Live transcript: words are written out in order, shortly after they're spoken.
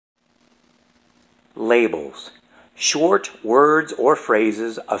Labels. Short words or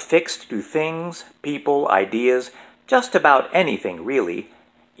phrases affixed to things, people, ideas, just about anything really,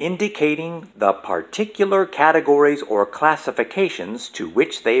 indicating the particular categories or classifications to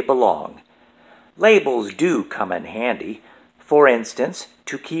which they belong. Labels do come in handy. For instance,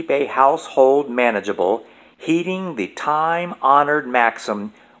 to keep a household manageable, heeding the time-honored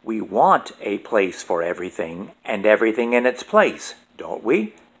maxim, we want a place for everything and everything in its place, don't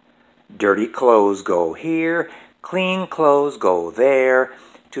we? Dirty clothes go here, clean clothes go there,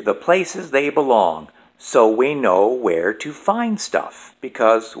 to the places they belong, so we know where to find stuff,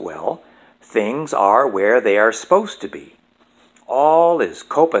 because, well, things are where they are supposed to be. All is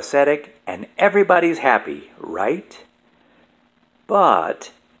copacetic and everybody's happy, right?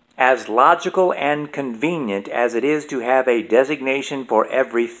 But, as logical and convenient as it is to have a designation for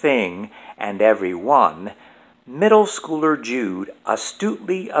everything and everyone, middle schooler Jude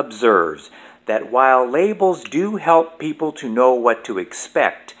astutely observes that while labels do help people to know what to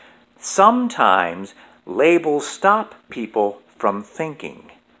expect, sometimes labels stop people from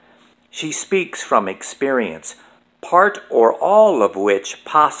thinking. She speaks from experience, part or all of which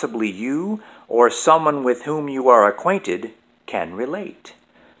possibly you or someone with whom you are acquainted can relate.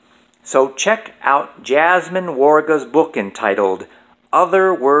 So check out Jasmine Warga's book entitled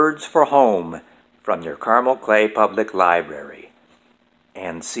Other Words for Home from your Carmel Clay Public Library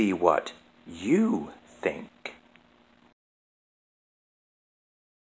and see what you think.